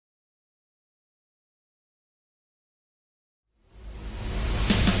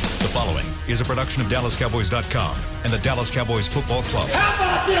is a production of DallasCowboys.com and the Dallas Cowboys Football Club. How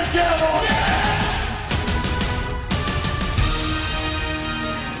about them Cowboys? Yeah!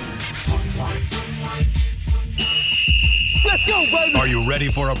 Let's go, baby! Are you ready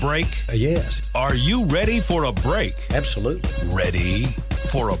for a break? Yes. Are you ready for a break? Absolutely. Ready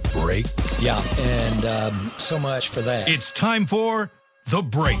for a break? Yeah, and so much for that. It's time for The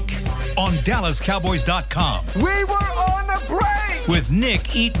Break on DallasCowboys.com. We were on a break! With Nick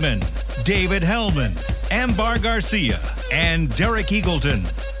Eatman, David Hellman, Ambar Garcia, and Derek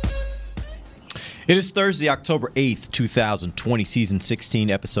Eagleton. It is Thursday, October 8th, 2020, Season 16,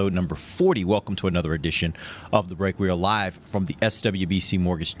 Episode number 40. Welcome to another edition of The Break. We are live from the SWBC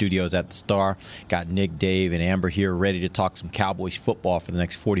Mortgage Studios at the Star. Got Nick, Dave, and Amber here ready to talk some Cowboys football for the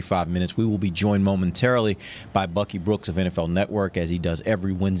next 45 minutes. We will be joined momentarily by Bucky Brooks of NFL Network, as he does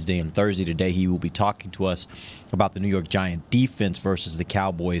every Wednesday and Thursday. Today, he will be talking to us about the New York Giants defense versus the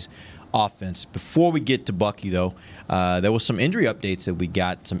Cowboys offense. Before we get to Bucky, though, there was some injury updates that we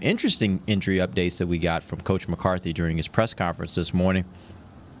got, some interesting injury updates that we got from Coach McCarthy during his press conference this morning.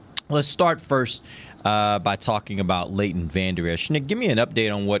 Let's start first by talking about Leighton Vander Esch. Nick, give me an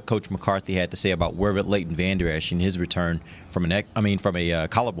update on what Coach McCarthy had to say about Leighton Vander Esch and his return from a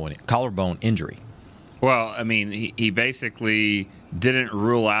collarbone injury. Well, I mean, he basically didn't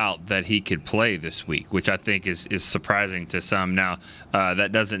rule out that he could play this week, which I think is surprising to some. Now,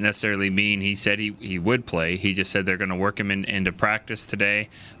 that doesn't necessarily mean he said he would play. He just said they're going to work him into practice today.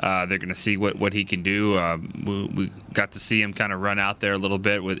 They're going to see what he can do. We got to see him kind of run out there a little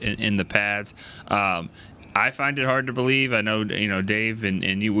bit in the pads. I find it hard to believe. I know, Dave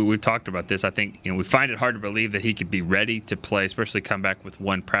and you, we've talked about this. I think, we find it hard to believe that he could be ready to play, especially come back with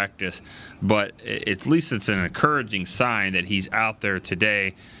one practice. But at least it's an encouraging sign that he's out there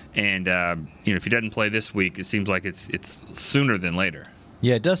today. And, if he doesn't play this week, it seems like it's sooner than later.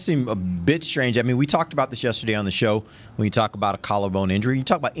 Yeah, it does seem a bit strange. I mean, we talked about this yesterday on the show when you talk about a collarbone injury. You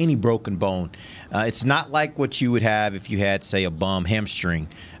talk about any broken bone. It's not like what you would have if you had, say, a bum, hamstring,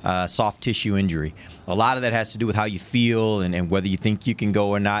 soft tissue injury. A lot of that has to do with how you feel and whether you think you can go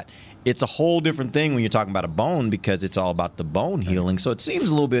or not. It's a whole different thing when you're talking about a bone because it's all about the bone healing. So it seems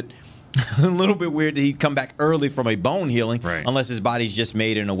a little bit weird that he'd come back early from a bone healing, right, unless his body's just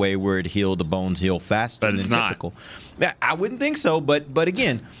made in a way where the bones heal faster than typical. I wouldn't think so, but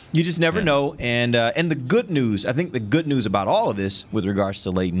again, you just never know. And the good news, I think the good news about all of this with regards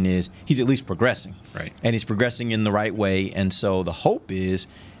to Leighton is he's at least progressing. Right. And he's progressing in the right way. And so the hope is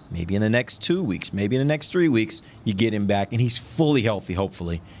maybe in the next 2 weeks, maybe in the next 3 weeks, you get him back and he's fully healthy,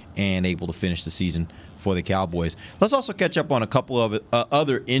 hopefully, and able to finish the season for the Cowboys. Let's also catch up on a couple of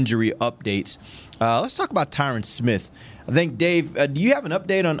other injury updates. Let's talk about Tyron Smith. I think, Dave, do you have an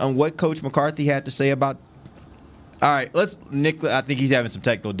update on what Coach McCarthy had to say about? All right, Nick, I think he's having some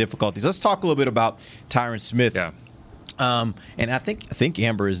technical difficulties. Let's talk a little bit about Tyron Smith. Yeah. And I think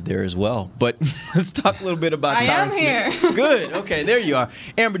Amber is there as well. But let's talk a little bit about I Tyron Smith. am here. Good. Okay, there you are.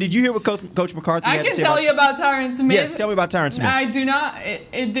 Amber, did you hear what Coach McCarthy had to say? I can tell you about Tyron Smith. Yes, tell me about Tyron Smith. I do not.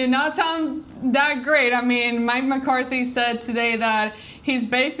 It did not sound that great. I mean, Mike McCarthy said today that he's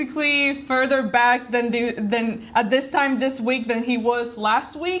basically further back than at this time this week than he was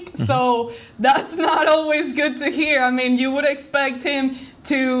last week. Mm-hmm. So that's not always good to hear. I mean, you would expect him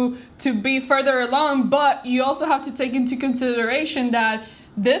to be further along, but you also have to take into consideration that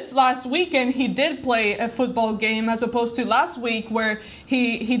this last weekend he did play a football game as opposed to last week where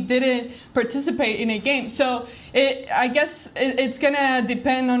he didn't participate in a game. So I guess it's going to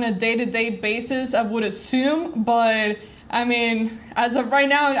depend on a day-to-day basis, I would assume, but I mean, as of right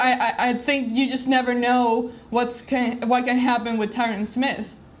now, I think you just never know what can happen with Tyron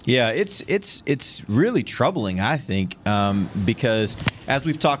Smith. Yeah, it's really troubling, I think, because as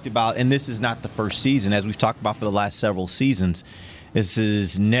we've talked about, and this is not the first season, as we've talked about for the last several seasons, this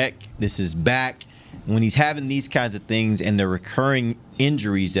is neck, this is back. When he's having these kinds of things and the recurring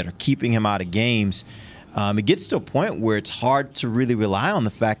injuries that are keeping him out of games, it gets to a point where it's hard to really rely on the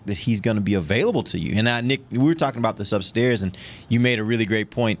fact that he's going to be available to you. And Nick, we were talking about this upstairs, and you made a really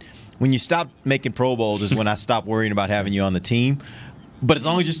great point. When you stop making Pro Bowls is when I stop worrying about having you on the team. But as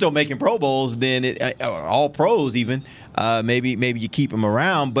long as you're still making Pro Bowls, then all pros even, maybe you keep them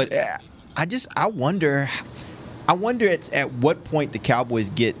around. But I wonder at what point the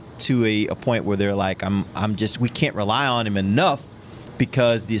Cowboys get to a point where they're like, we can't rely on him enough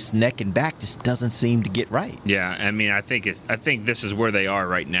because this neck and back just doesn't seem to get right. Yeah, I mean, I think this is where they are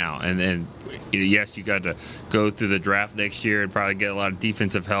right now. And then, yes, you got to go through the draft next year and probably get a lot of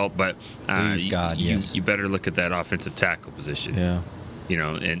defensive help, but Please God, yes. You better look at that offensive tackle position. Yeah.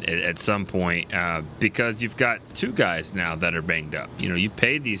 at some point, because you've got two guys now that are banged up. You've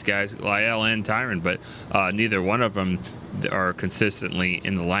paid these guys, Lyle and Tyron, but neither one of them are consistently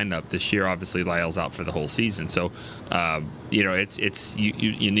in the lineup this year. Obviously, Lyle's out for the whole season, so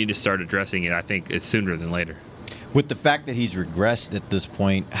you need to start addressing it. I think it's sooner than later. With the fact that he's regressed at this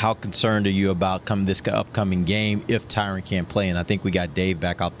point, how concerned are you about this upcoming game if Tyron can't play? And I think we got Dave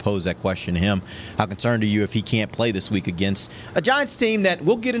back. I'll pose that question to him. How concerned are you if he can't play this week against a Giants team that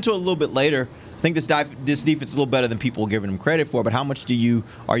we'll get into a little bit later? I think this defense is a little better than people are giving him credit for, but how much are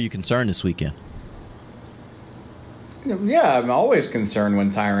you concerned this weekend? Yeah, I'm always concerned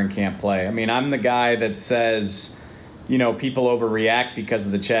when Tyron can't play. I mean, I'm the guy that says, people overreact because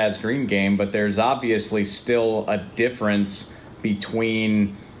of the Chaz Green game, but there's obviously still a difference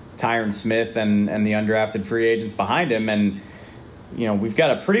between Tyron Smith and the undrafted free agents behind him. And, we've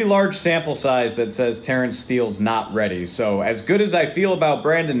got a pretty large sample size that says Terrence Steele's not ready. So as good as I feel about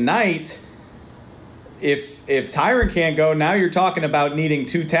Brandon Knight, if Tyron can't go, now you're talking about needing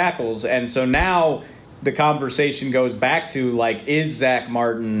two tackles. And so now the conversation goes back to, is Zach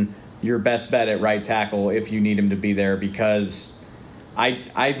Martin your best bet at right tackle if you need him to be there? Because I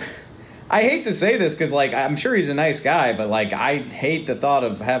hate to say this because, I'm sure he's a nice guy, but, I hate the thought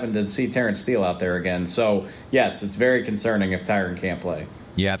of having to see Terrence Steele out there again. So, yes, it's very concerning if Tyron can't play.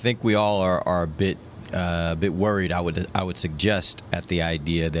 Yeah, I think we all are a bit worried, I would suggest, at the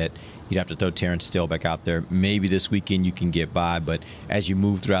idea that you'd have to throw Terrence Steele back out there. Maybe this weekend you can get by, but as you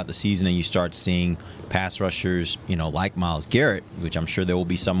move throughout the season and you start seeing pass rushers, like Myles Garrett, which I'm sure there will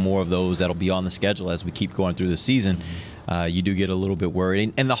be some more of those that'll be on the schedule as we keep going through the season, you do get a little bit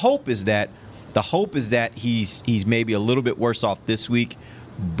worried. And the hope is that he's maybe a little bit worse off this week,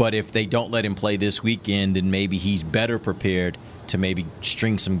 but if they don't let him play this weekend, then maybe he's better prepared to maybe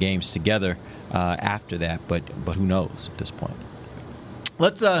string some games together after that. But who knows at this point.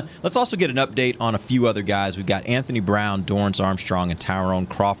 Let's also get an update on a few other guys. We've got Anthony Brown, Dorrance Armstrong, and Tyrone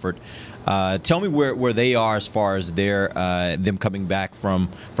Crawford. Tell me where they are as far as them coming back from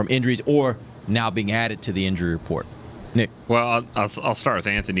injuries or now being added to the injury report. Nick. Well, I'll start with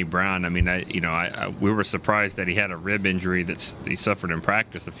Anthony Brown. I mean, we were surprised that he had a rib injury that he suffered in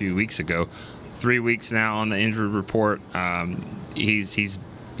practice a few weeks ago. 3 weeks now on the injury report. He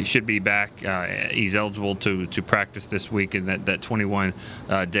should be back. He's eligible to practice this week in that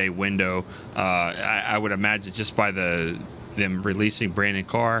 21-day window. I would imagine just by them releasing Brandon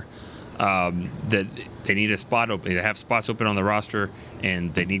Carr, that they need a spot open. They have spots open on the roster,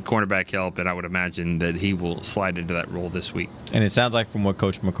 and they need cornerback help, and I would imagine that he will slide into that role this week. And it sounds like from what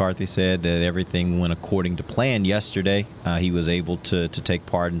Coach McCarthy said that everything went according to plan yesterday. He was able to take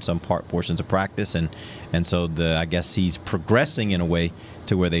part in some portions of practice, and so I guess he's progressing in a way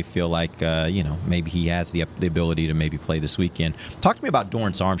to where they feel like, maybe he has the ability to maybe play this weekend. Talk to me about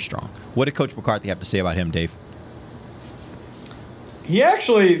Dorrance Armstrong. What did Coach McCarthy have to say about him, Dave? He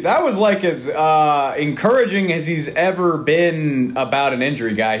actually, that was as encouraging as he's ever been about an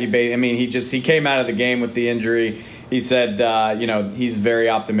injury guy. He came out of the game with the injury. He said, he's very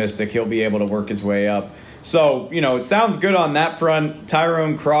optimistic. He'll be able to work his way up. So, it sounds good on that front.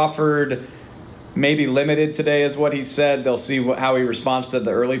 Tyrone Crawford, maybe limited today is what he said. They'll see how he responds to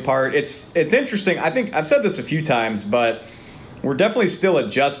the early part. It's interesting. I think I've said this a few times, but we're definitely still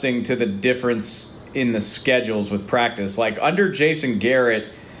adjusting to the difference in the schedules with practice. Under Jason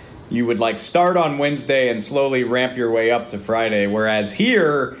Garrett, you would start on Wednesday and slowly ramp your way up to Friday, whereas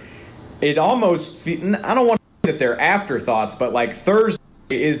here it almost, I don't want to say that they're afterthoughts, but Thursday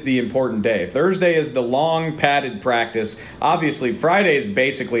is the important day. Thursday is the long padded practice. Obviously Friday is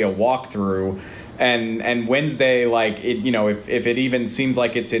basically a walkthrough, and Wednesday, if it even seems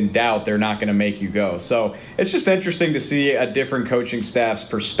like it's in doubt, they're not going to make you go. So it's just interesting to see a different coaching staff's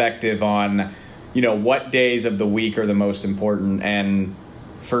perspective on what days of the week are the most important. And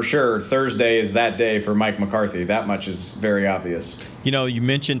for sure, Thursday is that day for Mike McCarthy. That much is very obvious. You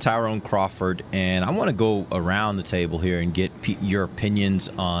mentioned Tyrone Crawford, and I want to go around the table here and get your opinions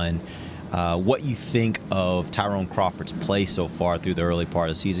on what you think of Tyrone Crawford's play so far through the early part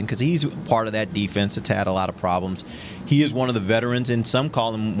of the season, because he's part of that defense that's had a lot of problems. He is one of the veterans, and some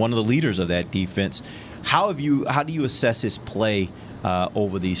call him one of the leaders of that defense. How do you assess his play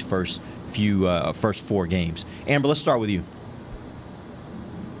over these first four games? Amber, let's start with you.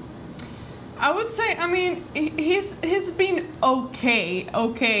 I would say, he's been okay,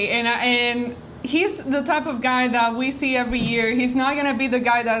 and he's the type of guy that we see every year. He's not going to be the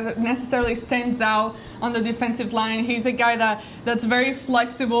guy that necessarily stands out on the defensive line. He's a guy that's very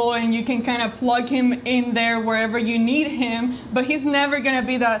flexible, and you can kind of plug him in there wherever you need him. But he's never going to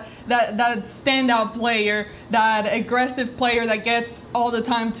be that standout player, that aggressive player that gets all the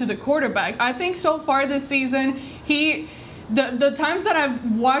time to the quarterback. I think so far this season, the times that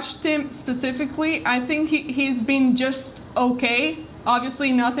I've watched him specifically, I think he's been just okay.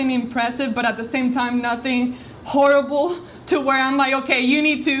 Obviously nothing impressive, but at the same time nothing horrible to where I'm like, okay, you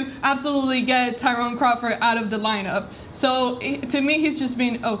need to absolutely get Tyrone Crawford out of the lineup. So to me, he's just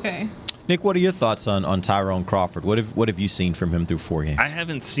been okay. Nick, what are your thoughts on Tyrone Crawford? What have you seen from him through 4 games? I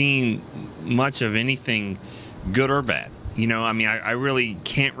haven't seen much of anything good or bad. You know, I mean, I really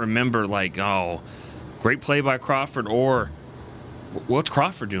can't remember like, oh, great play by Crawford or what's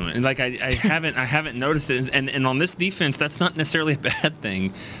Crawford doing? And like I haven't noticed it. And on this defense, that's not necessarily a bad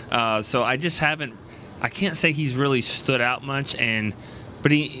thing. So I just haven't. I can't say he's really stood out much.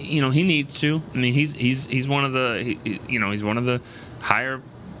 But he needs to. I mean, he's one of the he's one of the higher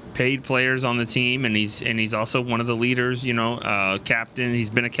paid players on the team, and he's also one of the leaders. Captain. He's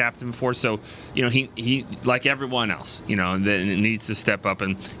been a captain before, so he like everyone else, that needs to step up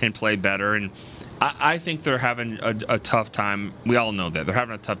and play better. And I think they're having a tough time. We all know that they're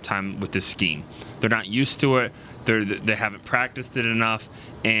having a tough time with this scheme. They're not used to it. They haven't practiced it enough,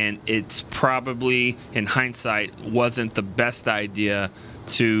 and it's probably, in hindsight, wasn't the best idea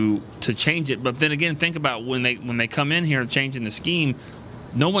to change it. But then again, think about when they come in here changing the scheme.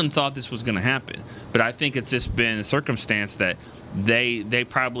 No one thought this was going to happen, but I think it's just been a circumstance that they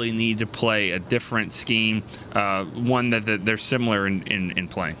probably need to play a different scheme, one that they're similar in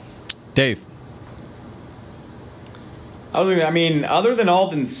playing. Dave. I mean, other than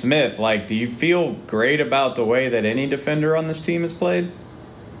Aldon Smith, do you feel great about the way that any defender on this team has played?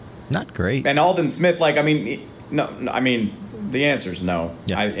 Not great. And Aldon Smith, no. I mean, the answer is no,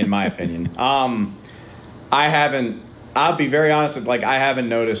 in my opinion. I haven't. I'll be very honest with I haven't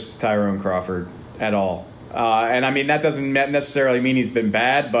noticed Tyrone Crawford at all. And I mean, that doesn't necessarily mean he's been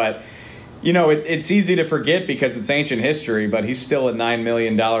bad, but it's easy to forget because it's ancient history. But he's still a $9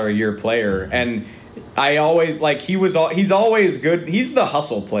 million a year player, and I always he's always good. He's the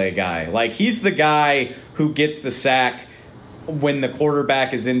hustle play guy. He's the guy who gets the sack when the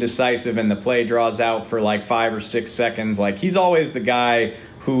quarterback is indecisive and the play draws out for 5 or 6 seconds. He's always the guy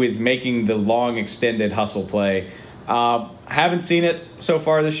who is making the long extended hustle play. Haven't seen it so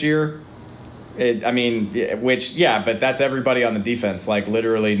far this year. But that's everybody on the defense.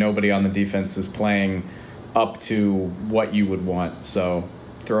 Literally nobody on the defense is playing up to what you would want. So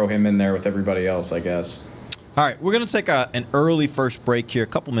throw him in there with everybody else, I guess. All right, we're going to take an early first break here, a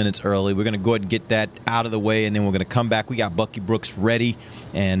couple minutes early. We're going to go ahead and get that out of the way, and then we're going to come back. We got Bucky Brooks ready,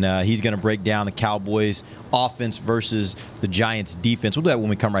 and he's going to break down the Cowboys offense versus the Giants defense. We'll do that when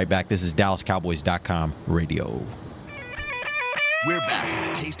we come right back. This is DallasCowboys.com radio. We're back with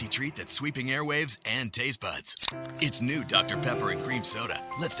a tasty treat that's sweeping airwaves and taste buds. It's new Dr. Pepper and Cream Soda.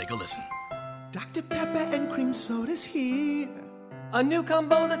 Let's take a listen. Dr. Pepper and Cream Soda's here. A new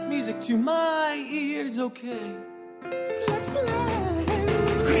combo that's music to my ears, okay. Let's play.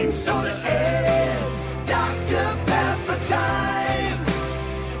 Cream Soda and Dr. Pepper time.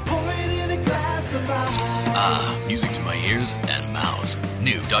 Pour it in a glass of ice. Music to my ears and mouth.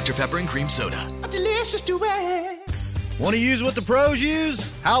 New Dr. Pepper and Cream Soda. A delicious duet. Want to use what the pros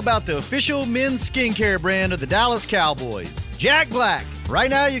use? How about the official men's skincare brand of the Dallas Cowboys, Jack Black? Right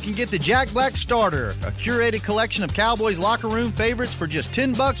now you can get the Jack Black Starter, a curated collection of Cowboys locker room favorites for just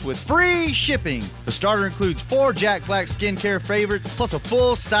 $10 with free shipping. The starter includes 4 Jack Black skincare favorites plus a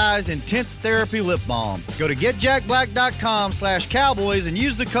full-sized intense therapy lip balm. Go to getjackblack.com/Cowboys and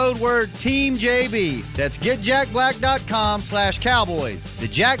use the code word TEAMJB. That's getjackblack.com/Cowboys. The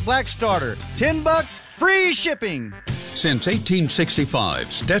Jack Black Starter, $10, free shipping. Since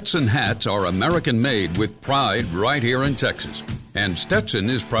 1865, Stetson hats are American-made with pride right here in Texas. And Stetson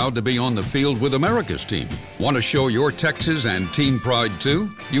is proud to be on the field with America's team. Want to show your Texas and team pride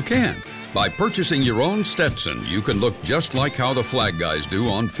too? You can. By purchasing your own Stetson, you can look just like how the flag guys do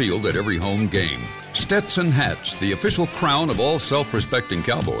on field at every home game. Stetson hats, the official crown of all self-respecting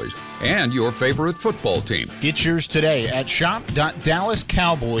Cowboys and your favorite football team. Get yours today at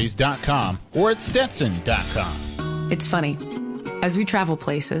shop.dallascowboys.com or at stetson.com. It's funny. As we travel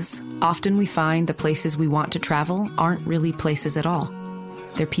places, often we find the places we want to travel aren't really places at all.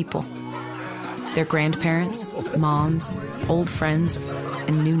 They're people. They're grandparents, moms, old friends,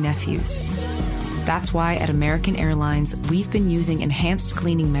 and new nephews. That's why at American Airlines, we've been using enhanced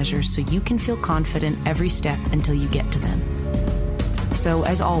cleaning measures so you can feel confident every step until you get to them. So,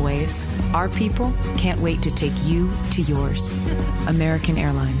 as always, our people can't wait to take you to yours. American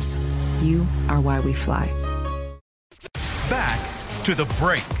Airlines. You are why we fly. Back to the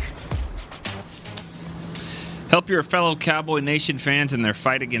break. Help your fellow Cowboy Nation fans in their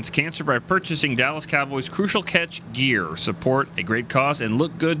fight against cancer by purchasing Dallas Cowboys Crucial Catch gear. Support a great cause and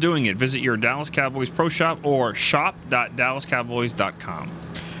look good doing it. Visit your Dallas Cowboys Pro Shop or shop.dallascowboys.com.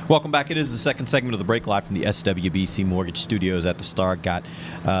 Welcome back. It is the second segment of the break, live from the SWBC Mortgage Studios at the Star. Got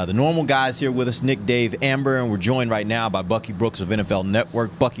the normal guys here with us, Nick, Dave, Amber, and we're joined right now by Bucky Brooks of NFL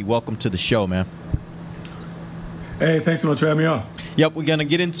Network. Bucky, welcome to the show, man. Hey, thanks so much for having me on. Yep, we're going to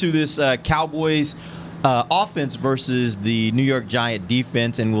get into this Cowboys offense versus the New York Giant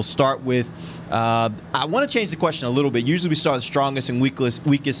defense, and we'll start with I want to change the question a little bit. Usually we start the strongest and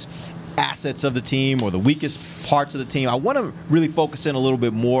weakest assets of the team or the weakest parts of the team. I want to really focus in a little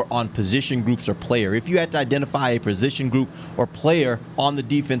bit more on position groups or player. If you had to identify a position group or player on the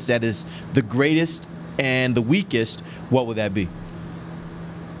defense that is the greatest and the weakest, what would that be?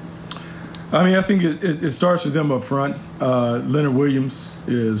 I mean, I think it starts with them up front. Leonard Williams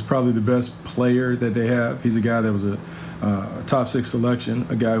is probably the best player that they have. He's a guy that was a top 6 selection,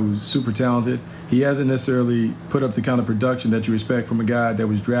 a guy who's super talented. He hasn't necessarily put up the kind of production that you expect from a guy that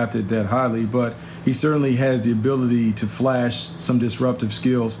was drafted that highly, but he certainly has the ability to flash some disruptive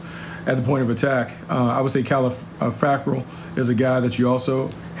skills at the point of attack. I would say Kyler Fackrell is a guy that you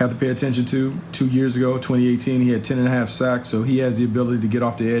also have to pay attention to. 2 years ago, 2018, he had 10.5 sacks, so he has the ability to get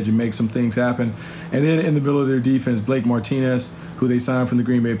off the edge and make some things happen. And then in the middle of their defense, Blake Martinez, who they signed from the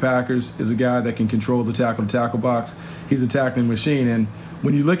Green Bay Packers, is a guy that can control the tackle-to-tackle box. He's a tackling machine. And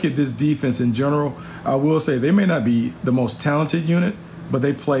when you look at this defense in general, I will say they may not be the most talented unit, but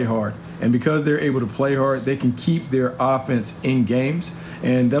they play hard. And because they're able to play hard, they can keep their offense in games.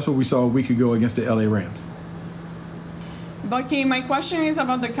 And that's what we saw a week ago against the LA Rams. Bucky, my question is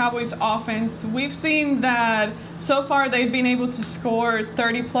about the Cowboys offense. We've seen that so far they've been able to score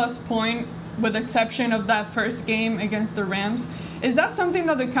 30-plus points with the exception of that first game against the Rams. Is that something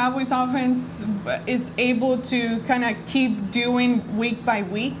that the Cowboys offense is able to kind of keep doing week by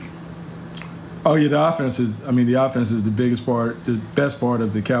week? Oh, yeah, the offense is the biggest part, the best part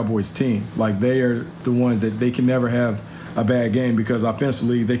of the Cowboys team. Like, they are the ones that they can never have a bad game because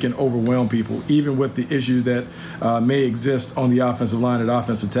offensively they can overwhelm people, even with the issues that may exist on the offensive line at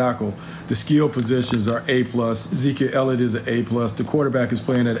offensive tackle. The skill positions are A+. Ezekiel Elliott is an A+. The quarterback is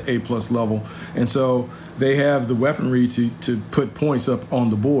playing at an A+ level. And so they have the weaponry to put points up on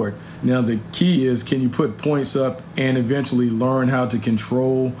the board. Now, the key is, can you put points up and eventually learn how to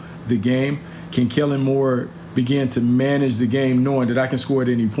control the game? Can Kellen Moore begin to manage the game knowing that I can score at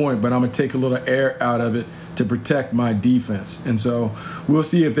any point, but I'm going to take a little air out of it to protect my defense? And so we'll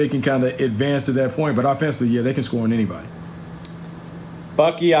see if they can kind of advance to that point. But offensively, yeah, they can score on anybody.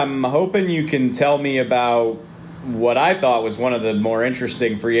 Bucky, I'm hoping you can tell me about what I thought was one of the more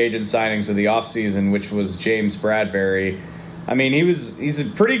interesting free agent signings of the offseason, which was James Bradberry. I mean, he's a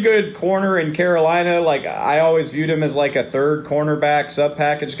pretty good corner in Carolina. Like, I always viewed him as like a third cornerback,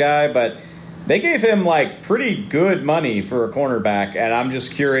 sub-package guy, but they gave him like pretty good money for a cornerback, and I'm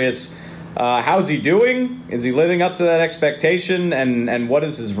just curious, how's he doing? Is he living up to that expectation? And what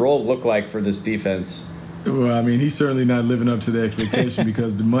does his role look like for this defense? Well, I mean, he's certainly not living up to the expectation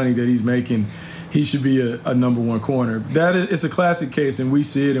because the money that he's making, he should be a number one corner. It's a classic case, and we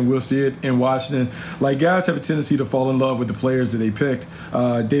see it, and we'll see it in Washington. Like, guys have a tendency to fall in love with the players that they picked.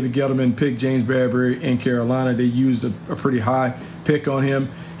 David Gettleman picked James Bradberry in Carolina. They used a pretty high pick on him.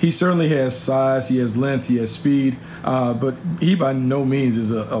 He certainly has size, he has length, he has speed, but he by no means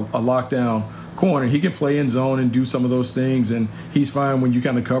is a lockdown corner. He can play in zone and do some of those things, and he's fine when you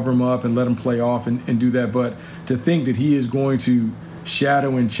kind of cover him up and let him play off and do that. But to think that he is going to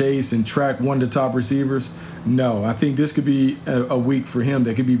shadow and chase and track one of the top receivers, no. I think this could be a week for him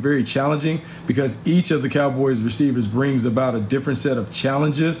that could be very challenging because each of the Cowboys receivers brings about a different set of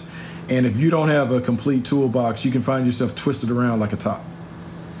challenges, and if you don't have a complete toolbox, you can find yourself twisted around like a top.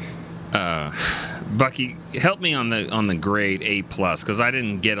 Bucky, help me on the grade A+, because I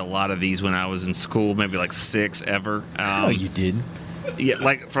didn't get a lot of these when I was in school, maybe like 6 ever. Oh, you didn't? Yeah,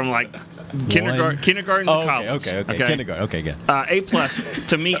 like from like kindergarten to college. Okay. Kindergarten. Okay, good. A+,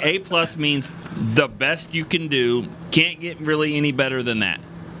 to me, A+ means the best you can do. Can't get really any better than that.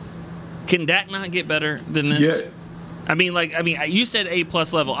 Can Dak not get better than this? Yeah. I mean, you said A+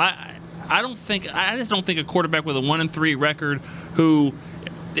 level. I just don't think a quarterback with a 1-3 record who,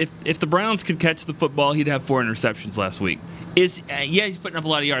 if the Browns could catch the football, he'd have 4 interceptions last week. He's putting up a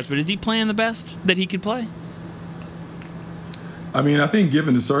lot of yards, but is he playing the best that he could play? I mean, I think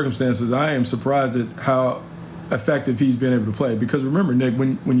given the circumstances, I am surprised at how effective he's been able to play. Because remember, Nick,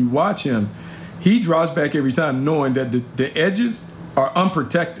 when you watch him, he draws back every time knowing that the edges are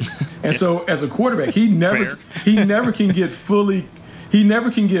unprotected. And so as a quarterback, he never can get fully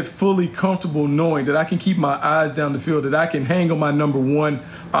comfortable knowing that I can keep my eyes down the field, that I can hang on my number one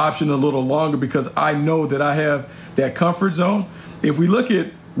option a little longer because I know that I have that comfort zone. If we look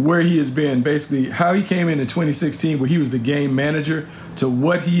at where he has been, basically how he came in 2016 where he was the game manager to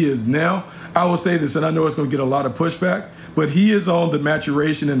what he is now, I will say this, and I know it's going to get a lot of pushback, but he is on the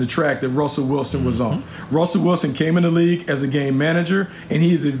maturation and the track that Russell Wilson was on. Russell Wilson came in the league as a game manager, and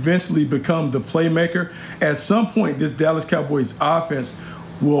he's eventually become the playmaker. At some point, this Dallas Cowboys offense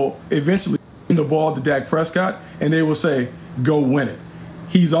will eventually hand the ball to Dak Prescott, and they will say, go win it.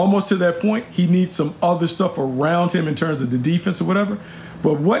 He's almost to that point. He needs some other stuff around him in terms of the defense or whatever.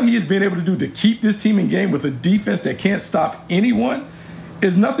 But what he has been able to do to keep this team in game with a defense that can't stop anyone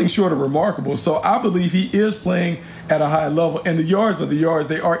is nothing short of remarkable. So I believe he is playing at a high level. And the yards are the yards.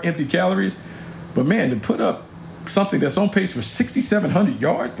 They are empty calories. But, man, to put up something that's on pace for 6,700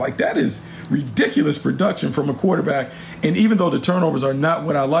 yards, like that is ridiculous production from a quarterback. And even though the turnovers are not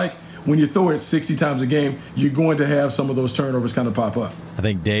what I like, when you throw it 60 times a game, you're going to have some of those turnovers kind of pop up. I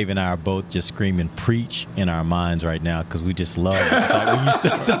think Dave and I are both just screaming preach in our minds right now because we just love it. When you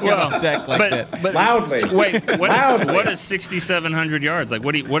start talking about Dak like that. But loudly. Wait, what is 6,700 yards? Like,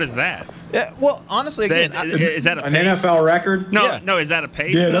 what is that? Yeah, well, honestly, again, is that a an pace? NFL record? No, is that a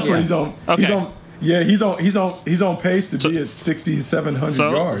pace? Yeah, that's what he's on. Okay. He's on pace to be at 6,700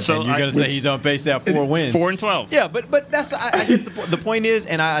 yards. So you're going to say he's on pace to have 4 wins. 4-12. Yeah, but that's I guess the point is,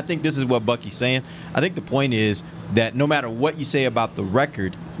 and I think this is what Bucky's saying. I think the point is that no matter what you say about the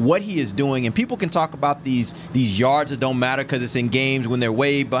record, what he is doing, and people can talk about these yards that don't matter because it's in games when they're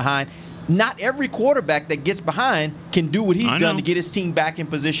way behind. Not every quarterback that gets behind can do what he's done to get his team back in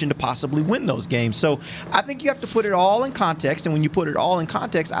position to possibly win those games. So I think you have to put it all in context, and when you put it all in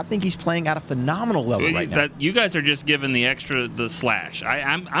context, I think he's playing at a phenomenal level right now. You guys are just giving the slash.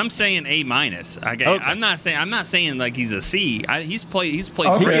 I'm saying A-. Okay. I'm not saying like he's a C. He's played. He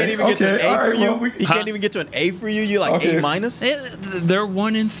can't even get to an A for you. He can't even get to an A for you. You're like A-. They're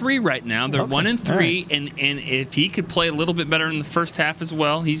 1-3 right now. They're 1-3, right. and if he could play a little bit better in the first half as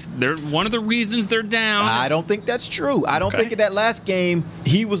well, they're one of the reasons they're down. I don't think that's true. I don't think in that last game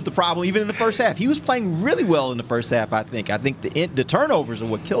he was the problem. Even in the first half, he was playing really well in the first half. I think the turnovers are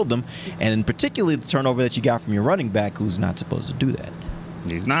what killed him, and particularly the turnover that you got from your running back, who's not supposed to do that.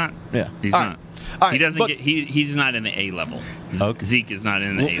 He's not. Yeah, he's not. He doesn't get. He's not in the A level. Okay. Zeke is not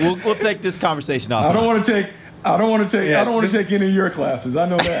in the A level. We'll take this conversation off. I don't want to take any of your classes. I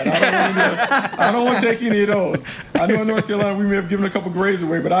know that. I don't want to take any of those. I know in North Carolina we may have given a couple grades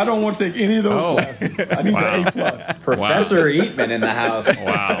away, but I don't want to take any of those classes. I need the A+. Professor Eatman in the house.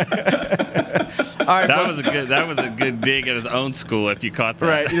 Wow. All right, that was a good dig at his own school. If you caught that,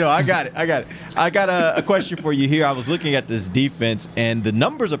 right? I got it. I got a question for you here. I was looking at this defense, and the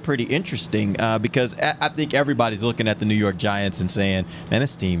numbers are pretty interesting because I think everybody's looking at the New York Giants and saying, "Man,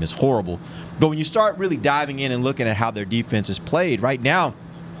 this team is horrible." But when you start really diving in and looking at how their defense is played, right now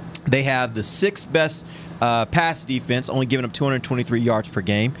they have the 6th best pass defense, only giving up 223 yards per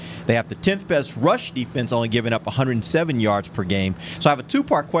game. They have the 10th best rush defense, only giving up 107 yards per game. So I have a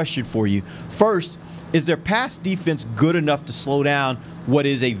 2-part question for you. First, is their pass defense good enough to slow down what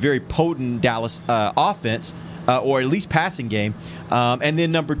is a very potent Dallas offense? Or at least passing game. And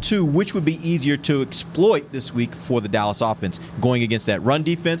then number 2, which would be easier to exploit this week for the Dallas offense, going against that run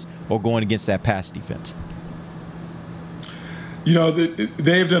defense or going against that pass defense?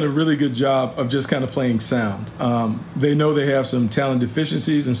 They've done a really good job of just kind of playing sound. They know they have some talent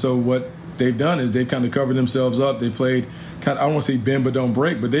deficiencies, and so what they've done is they've kind of covered themselves up. They played I don't want to say bend but don't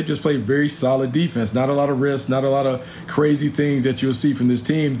break, but they just played very solid defense. Not a lot of risks, not a lot of crazy things that you'll see from this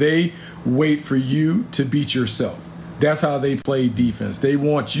team. They wait for you to beat yourself. That's how they play defense. They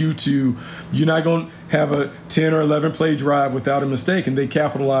want you're not going to have a 10 or 11 play drive without a mistake, and they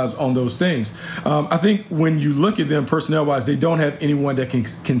capitalize on those things. I think when you look at them personnel-wise, they don't have anyone that can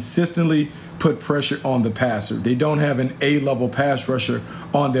consistently put pressure on the passer. They don't have an A-level pass rusher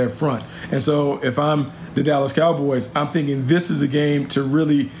on their front. And so if I'm the Dallas Cowboys, I'm thinking this is a game to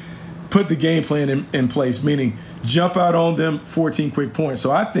really put the game plan in place, meaning jump out on them, 14 quick points. So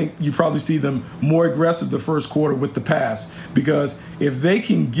I think you probably see them more aggressive the first quarter with the pass, because if they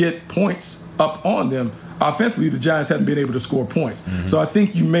can get points up on them, offensively, the Giants haven't been able to score points. Mm-hmm. So I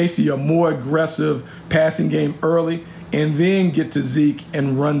think you may see a more aggressive passing game early and then get to Zeke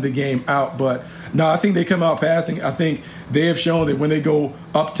and run the game out. But no, I think they come out passing. I think they have shown that when they go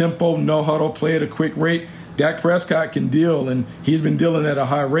up-tempo, no huddle, play at a quick rate, Dak Prescott can deal, and he's been dealing at a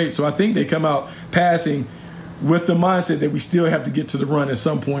high rate. So I think they come out passing with the mindset that we still have to get to the run at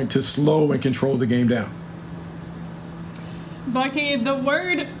some point to slow and control the game down. Bucky, the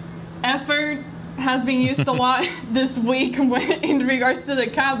word effort has been used a lot this week in regards to the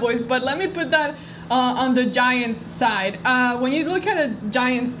Cowboys, but let me put that on the Giants side. When you look at a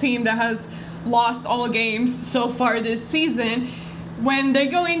Giants team that has lost all games so far this season, when they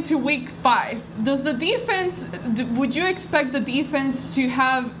go into week 5, would you expect the defense to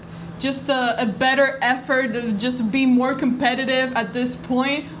have just a better effort, to just be more competitive at this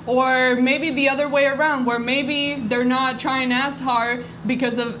point? Or maybe the other way around, where maybe they're not trying as hard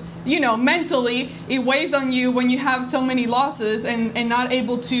because of, mentally it weighs on you when you have so many losses and not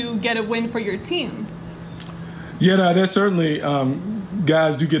able to get a win for your team? Yeah, no, that's certainly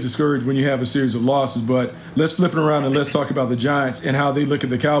guys do get discouraged when you have a series of losses, but let's flip it around and let's talk about the Giants and how they look at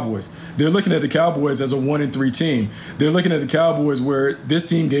the Cowboys. They're looking at the Cowboys as a 1-3 team. They're looking at the Cowboys where this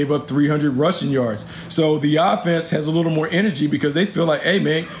team gave up 300 rushing yards. So the offense has a little more energy because they feel like, hey,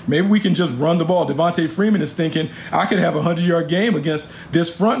 man, maybe we can just run the ball. Devontae Freeman is thinking, I could have a 100-yard game against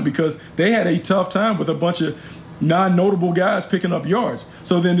this front because they had a tough time with a bunch of non-notable guys picking up yards.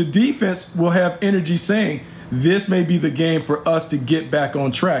 So then the defense will have energy saying, this may be the game for us to get back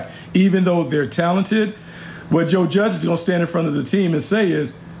on track. Even though they're talented, what Joe Judge is going to stand in front of the team and say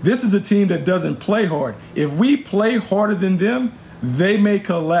is, this is a team that doesn't play hard. If we play harder than them, they may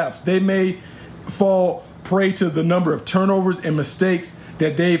collapse. They may fall prey to the number of turnovers and mistakes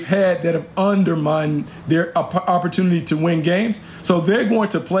that they've had that have undermined their opportunity to win games. So they're going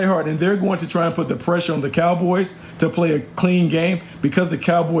to play hard, and they're going to try and put the pressure on the Cowboys to play a clean game. Because the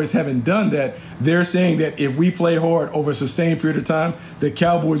Cowboys haven't done that, they're saying that if we play hard over a sustained period of time, the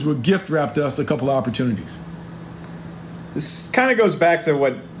Cowboys will gift wrap us a couple of opportunities. This kind of goes back to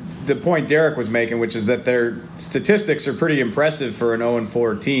what the point Derek was making, which is that their statistics are pretty impressive for an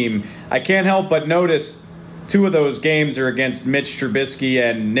 0-4 team. I can't help but notice 2 of those games are against Mitch Trubisky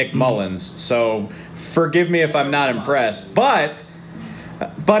and Nick Mullins. So forgive me if I'm not impressed. But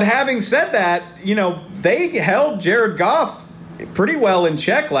having said that, they held Jared Goff pretty well in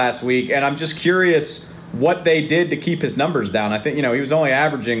check last week, and I'm just curious what they did to keep his numbers down. I think, he was only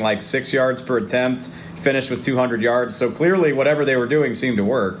averaging like 6 yards per attempt, finished with 200 yards. So clearly whatever they were doing seemed to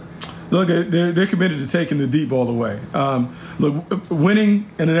work. Look, they're committed to taking the deep ball away. Look, winning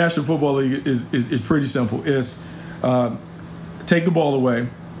in the National Football League is pretty simple. It's take the ball away,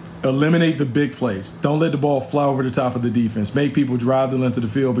 eliminate the big plays. Don't let the ball fly over the top of the defense. Make people drive the length of the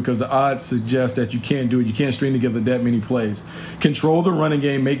field because the odds suggest that you can't do it. You can't string together that many plays. Control the running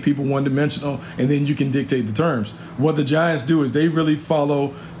game, make people one-dimensional, and then you can dictate the terms. What the Giants do is they really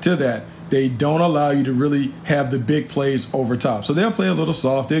follow to that. They don't allow you to really have the big plays over top. So they'll play a little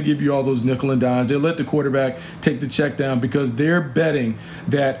soft. They'll give you all those nickel and dimes. They'll let the quarterback take the check down because they're betting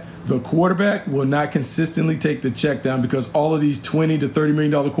that the quarterback will not consistently take the check down because all of these $20 to $30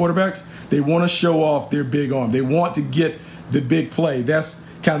 million quarterbacks, they want to show off their big arm. They want to get the big play. That's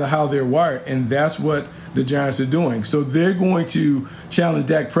kind of how they're wired, and that's what the Giants are doing. So they're going to challenge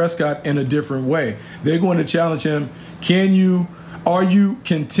Dak Prescott in a different way. They're going to challenge him. Are you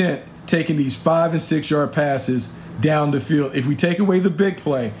content taking these 5 and 6 yard passes down the field? If we take away the big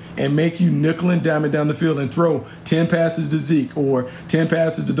play and make you nickel and dime it down the field and throw 10 passes to Zeke or 10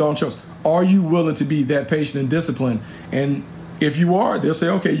 passes to Dalton Schultz, are you willing to be that patient and disciplined? And if you are, they'll say,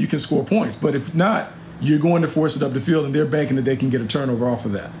 okay, you can score points. But if not, you're going to force it up the field, and they're banking that they can get a turnover off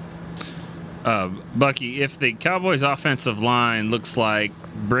of that. Bucky, if the Cowboys' offensive line looks like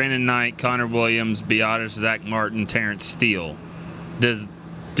Brandon Knight, Connor Williams, Biotis, Zach Martin, Terrence Steele, do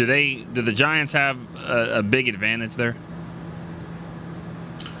the Giants have a big advantage there?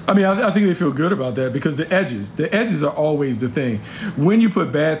 I mean, I think they feel good about that because the edges are always the thing. When you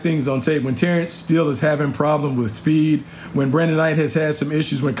put bad things on tape, when Terrence Steele is having problems with speed, when Brandon Knight has had some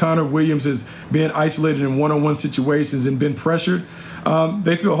issues, when Connor Williams has been isolated in one-on-one situations and been pressured,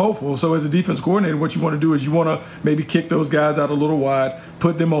 they feel hopeful. So as a defense coordinator, what you want to do is you want to maybe kick those guys out a little wide,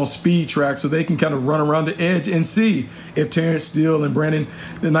 put them on speed track so they can kind of run around the edge and see if Terrence Steele and Brandon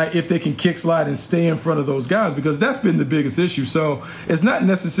Knight, if they can kick slide and stay in front of those guys, because that's been the biggest issue. So it's not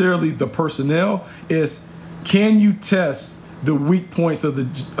necessarily the personnel, it's can you test the weak points of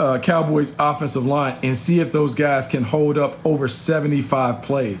the Cowboys offensive line and see if those guys can hold up over 75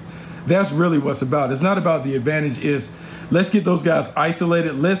 plays. That's really what's about. It's not about the advantage. It's let's get those guys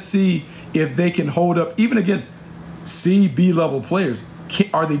isolated. Let's see if they can hold up even against C, B level players.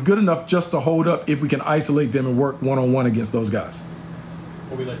 Are they good enough just to hold up if we can isolate them and work one-on-one against those guys?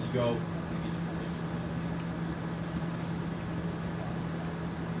 Before we let you go,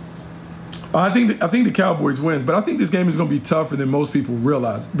 I think the Cowboys win, but I think this game is going to be tougher than most people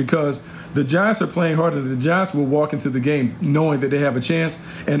realize because the Giants are playing harder. The Giants will walk into the game knowing that they have a chance.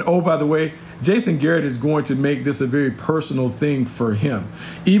 And, oh, by the way, Jason Garrett is going to make this a very personal thing for him.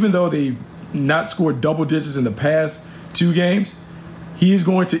 Even though they've not scored double digits in the past 2 games, he is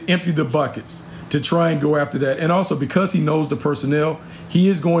going to empty the buckets to try and go after that. And also because he knows the personnel, he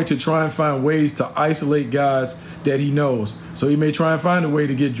is going to try and find ways to isolate guys that he knows. So he may try and find a way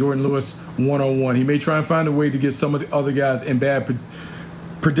to get Jordan Lewis one-on-one. He may try and find a way to get some of the other guys in bad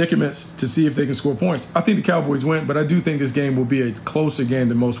predicaments to see if they can score points. I think the Cowboys win, but I do think this game will be a closer game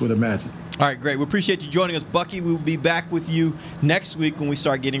than most would imagine. All right, great. We appreciate you joining us, Bucky. We will be back with you next week when we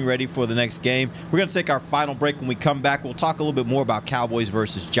start getting ready for the next game. We're going to take our final break. When we come back, we'll talk a little bit more about Cowboys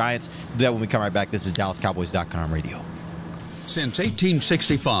versus Giants. Do that when we come right back. This is DallasCowboys.com radio. Since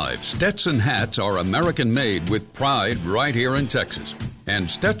 1865, Stetson hats are American-made with pride right here in Texas. And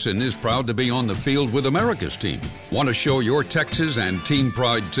Stetson is proud to be on the field with America's team. Want to show your Texas and team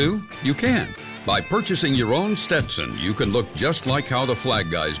pride too? You can. By purchasing your own Stetson, you can look just like how the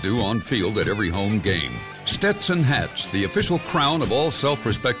flag guys do on field at every home game. Stetson hats, the official crown of all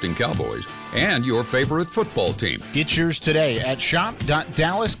self-respecting Cowboys and your favorite football team. Get yours today at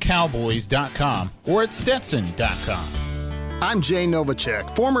shop.dallascowboys.com or at stetson.com. I'm Jay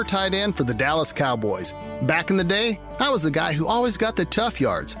Novacek, former tight end for the Dallas Cowboys. Back in the day, I was the guy who always got the tough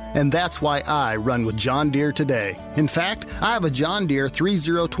yards, and that's why I run with John Deere today. In fact, I have a John Deere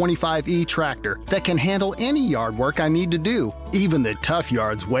 3025E tractor that can handle any yard work I need to do, even the tough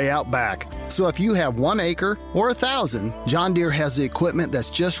yards way out back. So if you have 1 acre or 1,000, John Deere has the equipment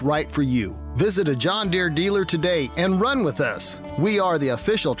that's just right for you. Visit a John Deere dealer today and run with us. We are the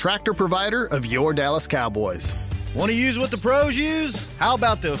official tractor provider of your Dallas Cowboys. Want to use what the pros use? How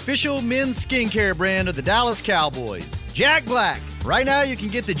about the official men's skincare brand of the Dallas Cowboys? Jack Black. Right now you can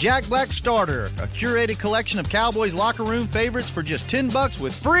get the Jack Black Starter, a curated collection of Cowboys locker room favorites for just $10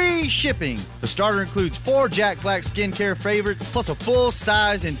 with free shipping. The starter includes 4 Jack Black skincare favorites plus a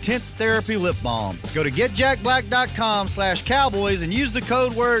full-sized intense therapy lip balm. Go to getjackblack.com/cowboys and use the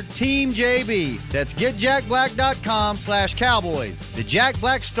code word TEAMJB. That's getjackblack.com/cowboys. The Jack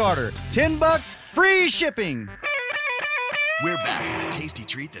Black Starter, $10, free shipping. We're back with a tasty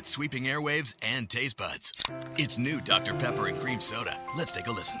treat that's sweeping airwaves and taste buds. It's new Dr. Pepper and Cream Soda. Let's take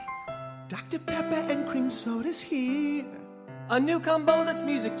a listen. Dr. Pepper and Cream Soda's here. A new combo that's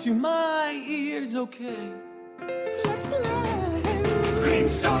music to my ears, okay. Let's play. Cream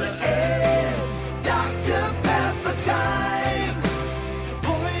Soda and Dr. Pepper time.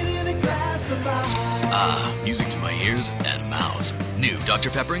 Pour it in a glass of ice. Ah, music to my ears and mouth. New Dr.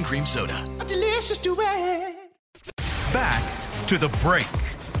 Pepper and Cream Soda. A delicious duet. Back to the break.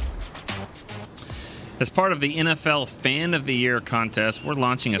 As part of the NFL Fan of the Year contest, we're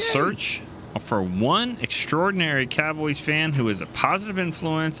launching a search for one extraordinary Cowboys fan who is a positive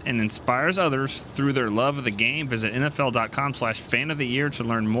influence and inspires others through their love of the game. Visit NFL.com/fan of the year to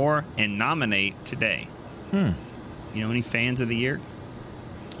learn more and nominate today. You know any fans of the year?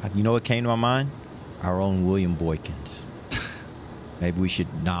 You know what came to my mind? Our own William Boykins. Maybe we should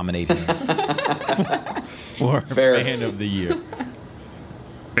nominate him for Fan of the Year.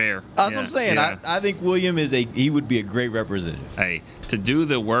 Fair. That's what I'm saying. Yeah. I think William he would be a great representative. Hey, to do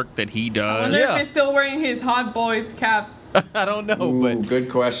the work that he does. I wonder if he's still wearing his Hot Boys cap. I don't know, but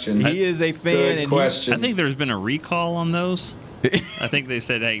good question. He is a fan. Good question. I think there's been a recall on those. I think they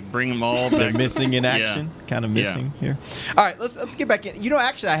said, "Hey, bring them all back." They're missing in action, kind of missing here. All right, let's get back in. You know,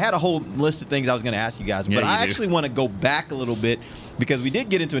 actually, I had a whole list of things I was going to ask you guys, but I actually want to go back a little bit because we did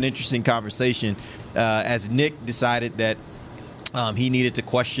get into an interesting conversation as Nick decided that he needed to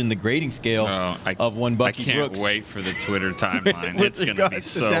question the grading scale of one Bucky Brooks. I can't wait for the Twitter timeline. It's going to be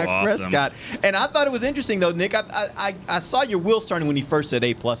so Dak awesome. Prescott. And I thought it was interesting, though, Nick. I saw your wheels turning when he first said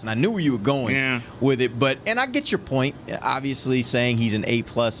A+, and I knew where you were going with it. And I get your point. Obviously, saying he's an A+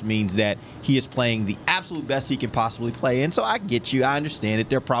 means that he is playing the absolute best he can possibly play. And so I get you. I understand it.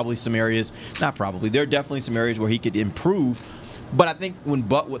 There are probably some areas, not probably, there are definitely some areas where he could improve. But I think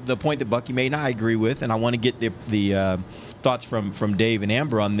the point that Bucky made, and I agree with, and I want to get the thoughts from Dave and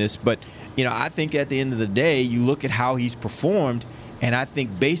Amber on this, but I think at the end of the day, you look at how he's performed, and I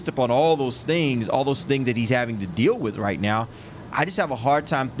think based upon all those things that he's having to deal with right now, I just have a hard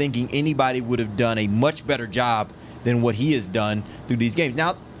time thinking anybody would have done a much better job than what he has done through these games.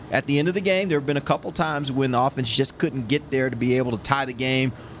 Now, at the end of the game, there have been a couple times when the offense just couldn't get there to be able to tie the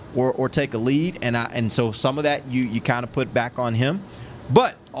game or take a lead, and so some of that you kind of put back on him.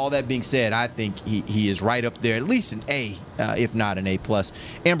 But all that being said, I think he is right up there, at least an A, if not an A+.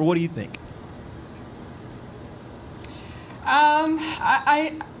 Amber, what do you think?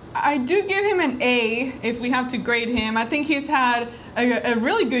 I do give him an A if we have to grade him. I think he's had a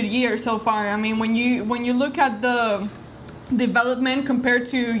really good year so far. I mean, when you look at the development compared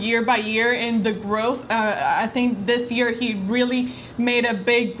to year by year and the growth, I think this year he really made a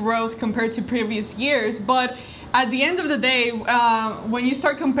big growth compared to previous years. But at the end of the day, when you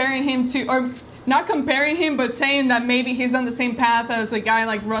start comparing him to, or not comparing him, but saying that maybe he's on the same path as a guy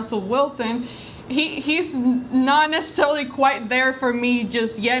like Russell Wilson, he's not necessarily quite there for me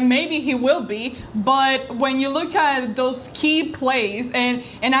just yet. Maybe he will be, but when you look at those key plays, and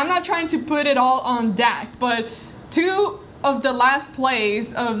I'm not trying to put it all on Dak, but two of the last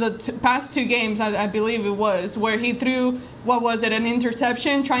plays of the past two games, I believe it was, where he threw, what was it, an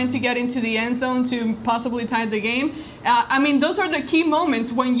interception, trying to get into the end zone to possibly tie the game. I mean, those are the key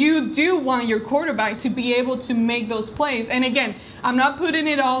moments when you do want your quarterback to be able to make those plays. And again, I'm not putting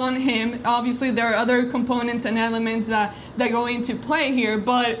it all on him. Obviously, there are other components and elements that go into play here.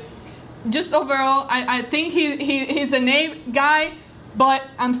 But just overall, I think he's an A guy, but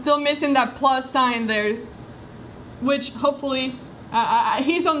I'm still missing that plus sign there, which hopefully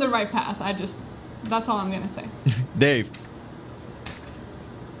he's on the right path. That's all I'm going to say. Dave.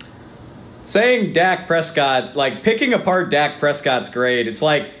 Saying Dak Prescott, like picking apart Dak Prescott's grade, it's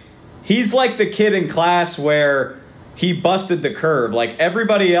like he's like the kid in class where he busted the curve. Like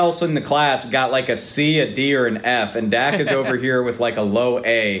everybody else in the class got like a C, a D, or an F, and Dak is over here with like a low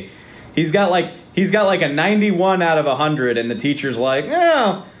A. He's got like a 91 out of 100, and the teacher's like,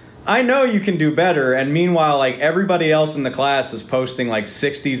 "Yeah, I know you can do better." And meanwhile, like everybody else in the class is posting like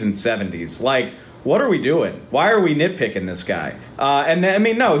 60s and 70s. Like, what are we doing? Why are we nitpicking this guy? And I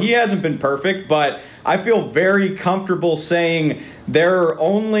mean, no, he hasn't been perfect, but I feel very comfortable saying there are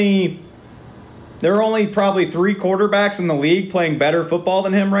only probably 3 quarterbacks in the league playing better football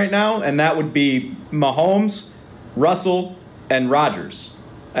than him right now, and that would be Mahomes, Russell, and Rodgers.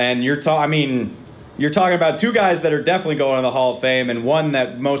 And you're talking about 2 guys that are definitely going to the Hall of Fame, and one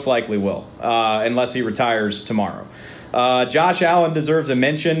that most likely will, unless he retires tomorrow. Josh Allen deserves a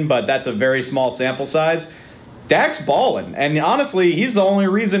mention, but that's a very small sample size. Dak's balling, and honestly, he's the only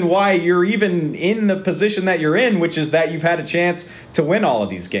reason why you're even in the position that you're in, which is that you've had a chance to win all of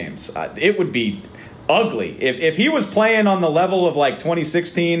these games. It would be ugly. If he was playing on the level of like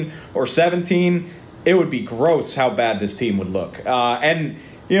 2016 or 17, it would be gross how bad this team would look. And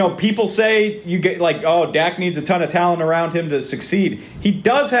you know, people say you get like, oh, Dak needs a ton of talent around him to succeed. He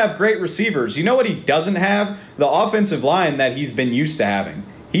does have great receivers. You know what he doesn't have? The offensive line that he's been used to having.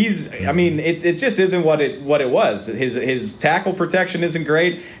 It just isn't what it was. His tackle protection isn't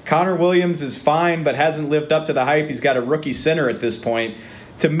great. Connor Williams is fine, but hasn't lived up to the hype. He's got a rookie center at this point.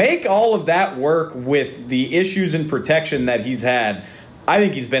 To make all of that work with the issues in protection that he's had, I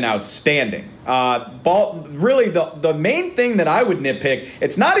think he's been outstanding. Really, the main thing that I would nitpick,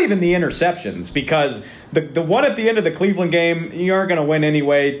 it's not even the interceptions, because the one at the end of the Cleveland game, you aren't going to win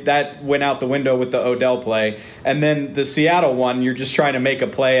anyway. That went out the window with the Odell play. And then the Seattle one, you're just trying to make a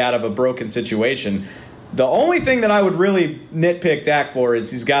play out of a broken situation. The only thing that I would really nitpick Dak for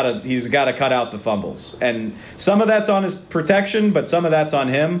is he's got to cut out the fumbles. And some of that's on his protection, but some of that's on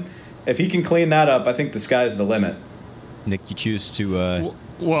him. If he can clean that up, I think the sky's the limit. Nick, you choose to...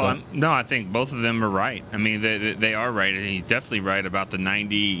 No, I think both of them are right. I mean, they are right. And he's definitely right about the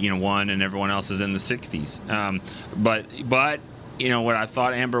 91, and everyone else is in the 60s. But what I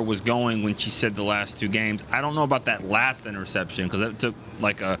thought Amber was going when she said the last 2 games, I don't know about that last interception, because it took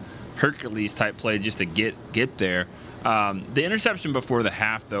like a Hercules type play just to get there. The interception before the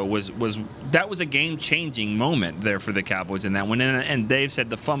half, though, was a game-changing moment there for the Cowboys in that one. And Dave said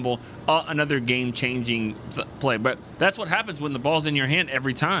the fumble, another game-changing play. But that's what happens when the ball's in your hand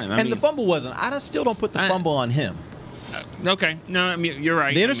every time. The fumble wasn't. I still don't put the fumble on him. Okay. No, I mean, you're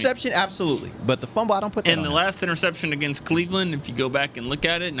right. The interception, absolutely. But the fumble, I don't put that on him. And the last interception against Cleveland, if you go back and look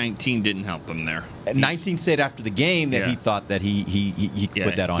at it, 19 didn't help him there. 19 said after the game that he thought that he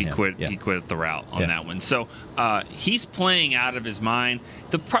put that on him. He quit the route on that one. So he's playing out of his mind.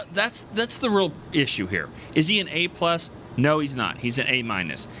 That's the real issue here. Is he an A+? No, he's not. He's an A-.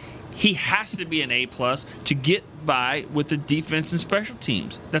 He has to be an A+ to get by with the defense and special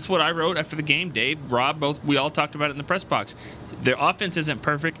teams. That's what I wrote after the game. Dave, Rob, we all talked about it in the press box. Their offense isn't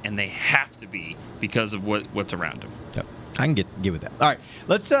perfect, and they have to be because of what's around them. Yep. I can get with that. All right,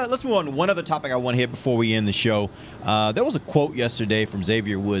 let's move on to one other topic I want to hit before we end the show. There was a quote yesterday from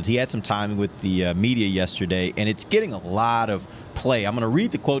Xavier Woods. He had some time with the media yesterday, and it's getting a lot of play. I'm going to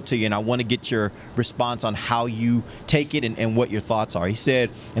read the quote to you, and I want to get your response on how you take it and what your thoughts are. He said,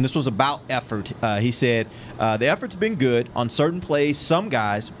 and this was about effort, he said, the effort's been good on certain plays. Some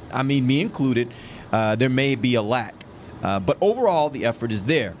guys, I mean me included, there may be a lack. But overall, the effort is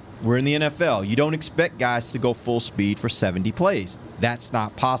there. We're in the NFL. You don't expect guys to go full speed for 70 plays. That's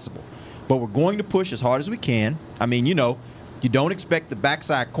not possible. But we're going to push as hard as we can. I mean, you don't expect the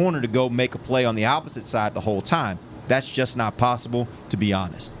backside corner to go make a play on the opposite side the whole time. That's just not possible, to be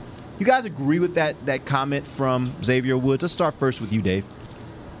honest. You guys agree with that comment from Xavier Woods? Let's start first with you, Dave.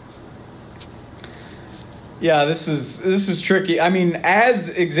 Yeah, this is tricky. I mean, as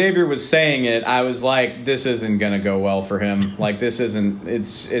Xavier was saying it, I was like, this isn't going to go well for him. Like, this isn't,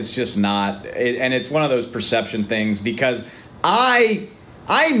 it's just not. And it's one of those perception things because I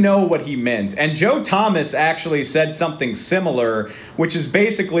know what he meant. And Joe Thomas actually said something similar, which is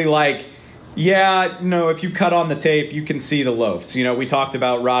basically like, yeah, if you cut on the tape, you can see the loafs. We talked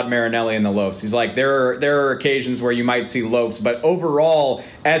about Rod Marinelli and the loafs. He's like, there are occasions where you might see loafs, but overall,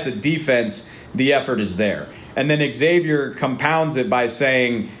 as a defense, the effort is there. And then Xavier compounds it by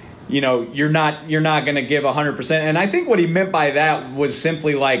saying, you're not going to give 100%. And I think what he meant by that was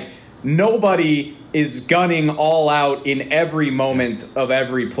simply like nobody is gunning all out in every moment of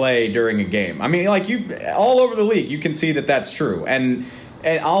every play during a game. I mean, like all over the league, you can see that that's true. And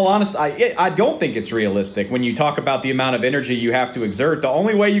all honest, I don't think it's realistic when you talk about the amount of energy you have to exert. The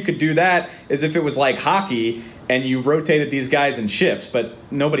only way you could do that is if it was like hockey and you rotated these guys in shifts, but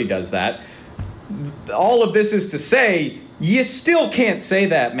nobody does that. All of this is to say, you still can't say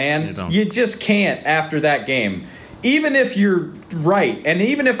that, man. You just can't after that game. Even if you're right, and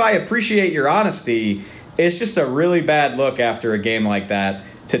even if I appreciate your honesty, it's just a really bad look after a game like that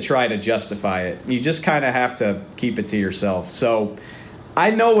to try to justify it. You just kind of have to keep it to yourself. So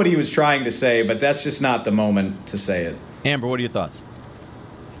I know what he was trying to say, but that's just not the moment to say it. Amber, what are your thoughts?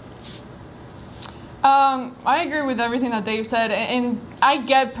 I agree with everything that Dave said, and I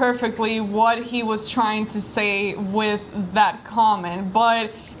get perfectly what he was trying to say with that comment,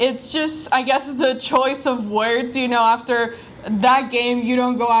 but it's just, I guess it's a choice of words, after that game, you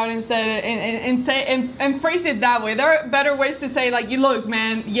don't go out and say it and phrase it that way. There are better ways to say, like, you look,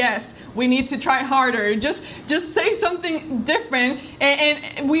 man, yes, we need to try harder. Just say something different.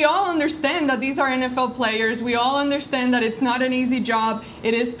 And we all understand that these are NFL players. We all understand that it's not an easy job.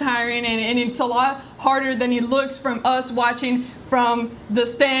 It is tiring, and it's a lot harder than it looks from us watching from the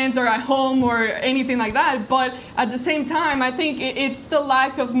stands or at home or anything like that. But at the same time, I think it's the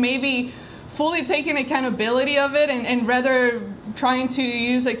lack of maybe fully taking accountability of it and rather trying to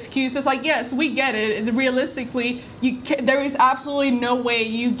use excuses like, yes, we get it. Realistically, there is absolutely no way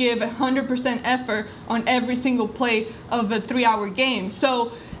you give 100% effort on every single play of a 3-hour game.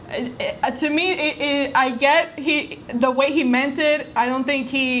 So to me, I get the way he meant it. I don't think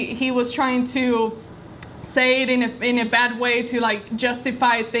he was trying to say it in a bad way to like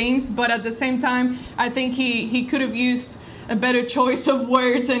justify things, but at the same time, I think he could have used a better choice of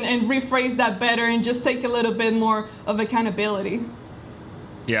words and rephrase that better and just take a little bit more of accountability.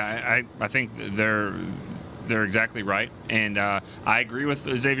 Yeah, I think they're exactly right, and I agree with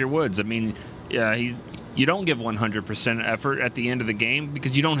Xavier Woods. I mean, you don't give 100% effort at the end of the game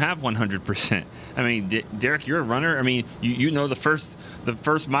because you don't have 100%. I mean, Derek, you're a runner. I mean, the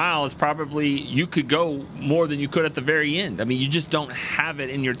first mile is probably you could go more than you could at the very end. I mean, you just don't have it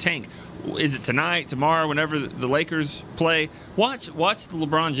in your tank. Is it tonight, tomorrow, whenever the Lakers play? Watch the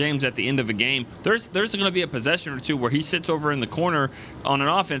LeBron James at the end of a game. There's going to be a possession or two where he sits over in the corner on an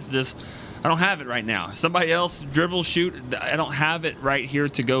offense just, I don't have it right now. Somebody else dribble, shoot. I don't have it right here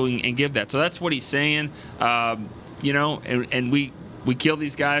to go and give that. So that's what he's saying. And we kill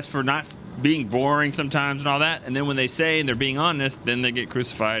these guys for not being boring sometimes and all that. And then when they say and they're being honest, then they get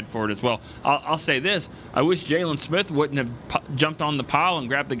crucified for it as well. I'll say this. I wish Jalen Smith wouldn't have jumped on the pile and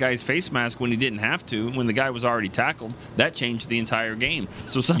grabbed the guy's face mask when he didn't have to, when the guy was already tackled. That changed the entire game.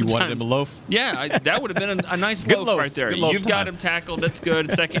 So sometimes, you wanted him a loaf? Yeah, that would have been a nice loaf right there. You've got him tackled. That's good.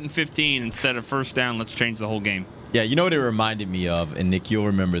 2nd and 15 instead of first down. Let's change the whole game. Yeah, you know what it reminded me of, and Nick, you'll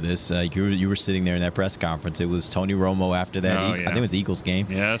remember this. You were sitting there in that press conference. It was Tony Romo after that. I think it was the Eagles game.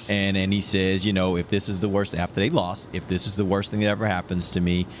 Yes. And he says, if this is the worst, after they lost, if this is the worst thing that ever happens to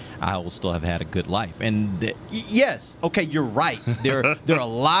me, I will still have had a good life. And yes, okay, you're right. There are a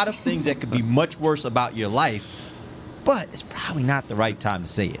lot of things that could be much worse about your life. But it's probably not the right time to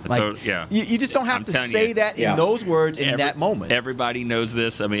say it. You just don't have to say that in those words in that moment. Everybody knows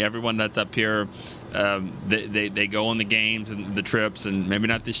this. I mean, everyone that's up here, they go on the games and the trips, and maybe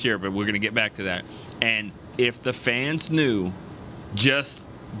not this year, but we're going to get back to that. And if the fans knew just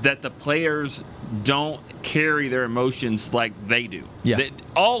that the players don't carry their emotions like they do,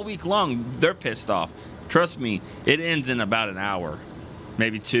 all week long they're pissed off. Trust me, it ends in about an hour,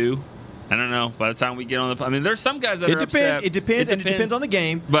 maybe 2. I don't know. By the time we get on the, I mean, there's some guys that are upset. It depends, and it depends on the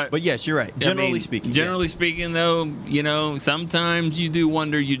game. But yes, you're right. Generally speaking, though, you know, sometimes you do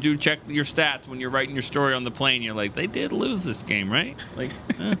wonder. You do check your stats when you're writing your story on the plane. You're like, they did lose this game, right? Like,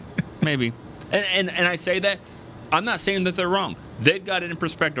 maybe. And I say that. I'm not saying that they're wrong. They've got it in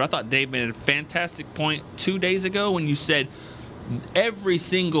perspective. I thought Dave made a fantastic point 2 days ago when you said every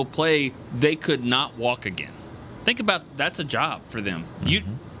single play they could not walk again. Think about that's a job for them.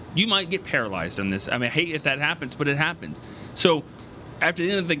 You might get paralyzed on this. I mean, I hate if that happens, but it happens. So after the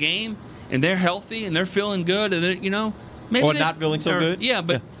end of the game, and they're healthy and they're feeling good, and you know, maybe or not feeling so good. Yeah,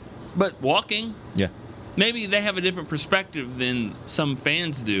 but walking. Yeah. Maybe they have a different perspective than some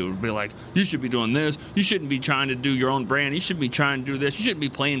fans do. Be like, you should be doing this. You shouldn't be trying to do your own brand. You should be trying to do this. You shouldn't be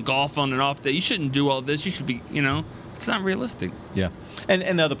playing golf on and off day. You shouldn't do all this. You should be, you know, it's not realistic. Yeah.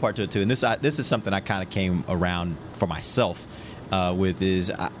 And the other part to it, too, and this is something I kind of came around for myself with is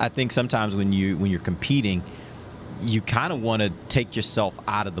I think sometimes when you're competing, you kind of want to take yourself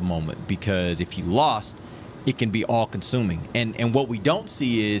out of the moment because if you lost, it can be all-consuming. And what we don't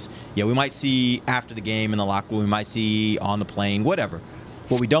see is, we might see after the game in the locker room, we might see on the plane, whatever.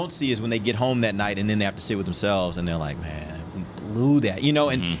 What we don't see is when they get home that night and then they have to sit with themselves and they're like, man, we blew that, you know,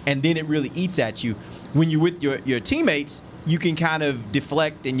 and then it really eats at you. When you're with your teammates, you can kind of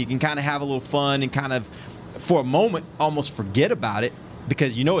deflect and you can kind of have a little fun and kind of, for a moment, almost forget about it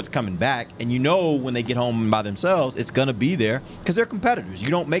because you know it's coming back and you know when they get home by themselves, it's going to be there because they're competitors. You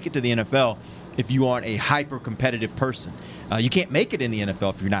don't make it to the NFL if you aren't a hyper-competitive person. You can't make it in the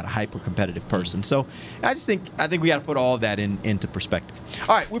NFL if you're not a hyper-competitive person. So I think we got to put all of that into perspective.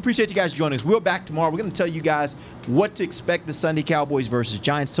 All right, we appreciate you guys joining us. We're back tomorrow. We're going to tell you guys what to expect this Sunday, Cowboys versus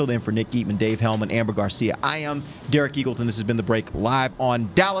Giants. Till then, for Nick Eatman, Dave Hellman, Amber Garcia, I am Derek Eagleton. This has been The Break live on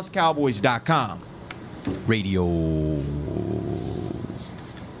DallasCowboys.com radio.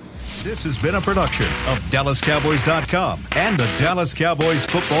 This has been a production of DallasCowboys.com and the Dallas Cowboys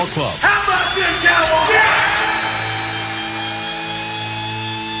Football Club. How about this, Cowboys? Yeah!